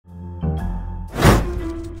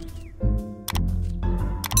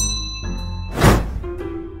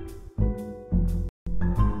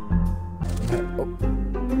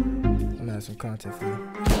content for you.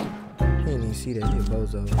 He didn't even see that. He a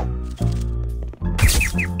bozo.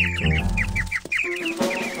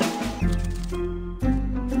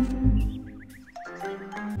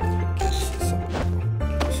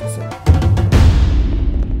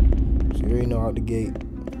 So you already know out the gate.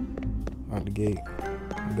 Out the gate.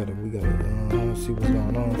 We gotta see what's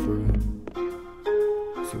going on for real.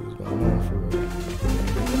 See what's going on for real.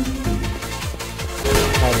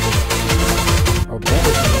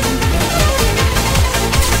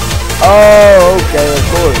 Oh, okay, of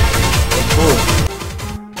course.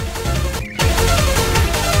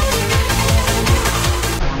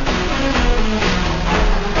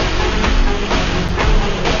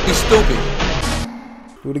 You stupid.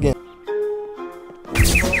 Do it again.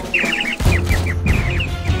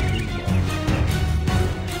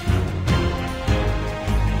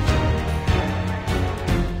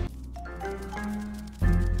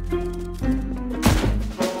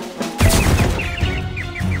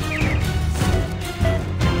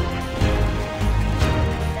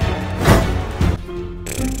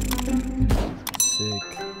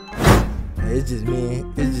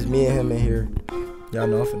 It's just me and him in here. Y'all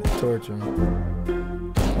know I'm finna torture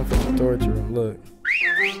him. Look.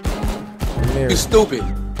 You stupid.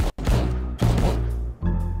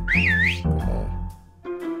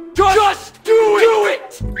 Just do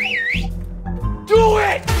it! Do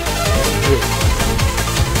it!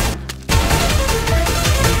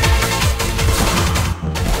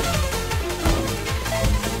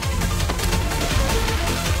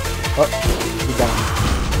 Oh, we got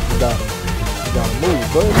him. You gotta move,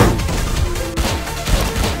 go ahead.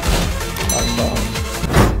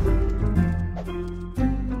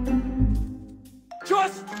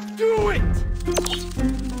 Just do it!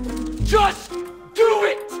 Just do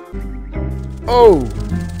it! Oh!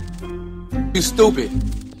 You stupid.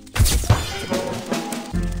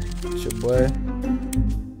 It's your boy.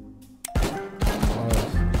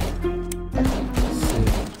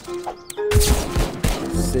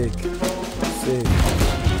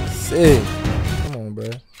 Sick. Come on, bro.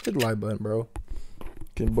 Hit the like button, bro.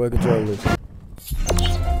 Get your boy Controllerless.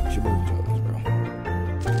 It's your boy Controllerless, bro.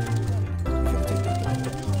 We finna take this up.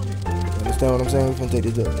 You understand what I'm saying? We finna take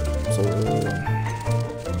this up. So,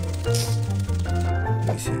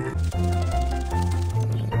 let me see.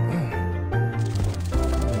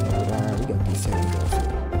 Alright, we got these settings also.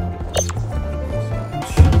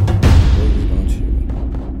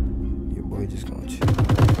 Your boy just gonna chill.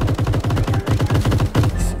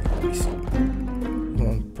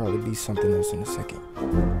 Probably be something else in a second.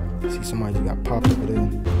 See, somebody just got popped over there.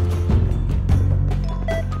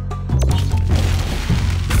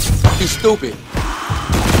 You stupid.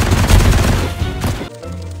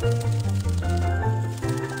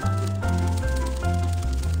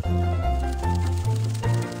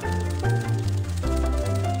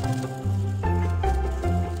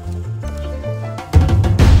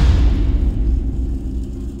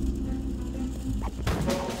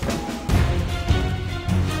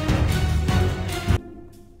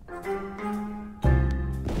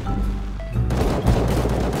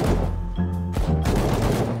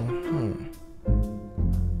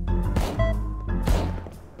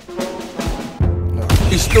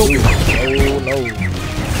 He's stupid. Oh no.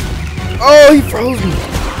 Oh, he froze me.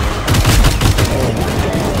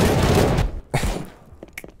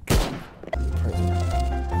 Cause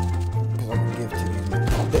I'm gonna give it to these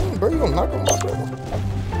niggas. Dang, bro, you gonna knock him off, bro.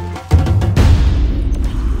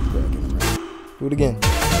 Do it again.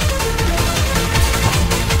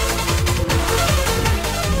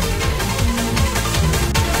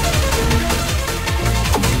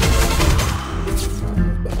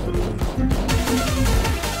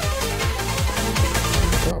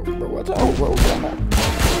 Oh, bro,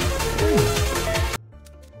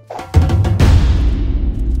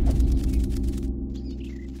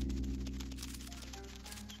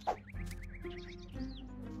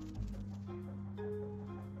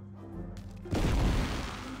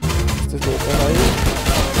 this little thing right here.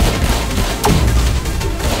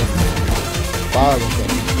 Fire with that.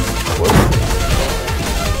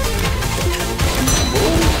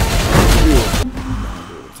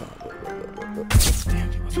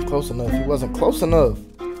 Close enough. He wasn't close enough.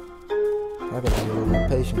 I gotta be a little more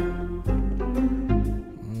patient.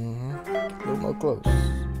 A little more close.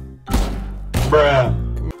 Bruh.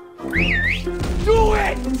 Do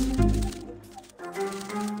it!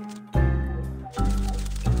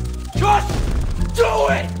 Just do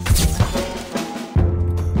it!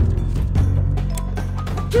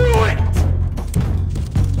 Do it!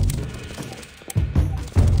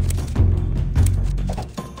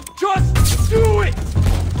 Just do it!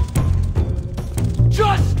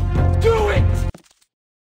 Just do it!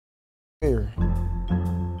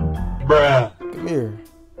 Bruh. Come here.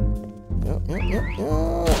 Yep. Right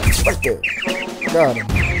there. Got him.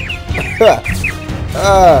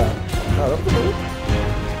 No, don't come here.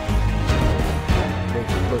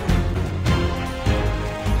 Look.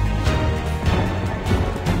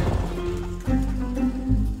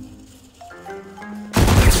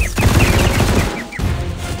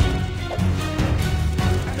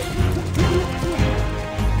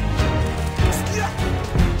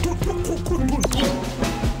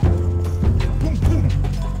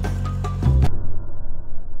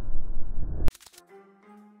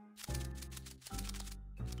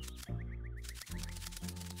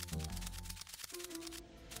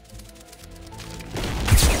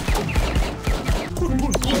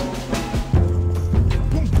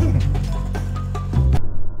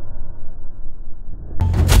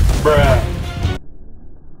 Bruh.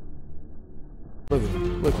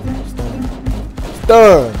 Look at him. Stunned.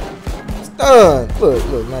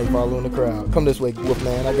 Look, now you following the crowd. Come this way,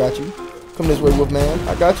 Wolfman, I got you. Come this way, Wolfman,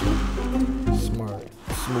 I got you. Smart,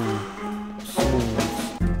 smooth.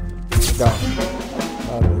 Got him.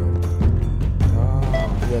 Oh,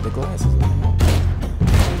 he had the glasses on.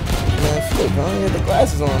 Man, slick, huh? He had the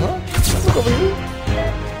glasses on, huh? Let's look over here.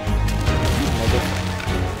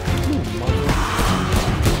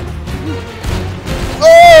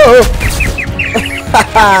 Oh!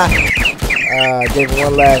 Gave him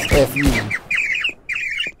one last FU.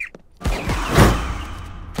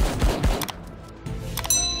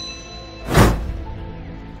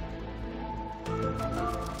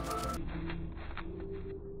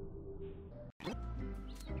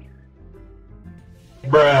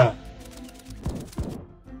 Bruh.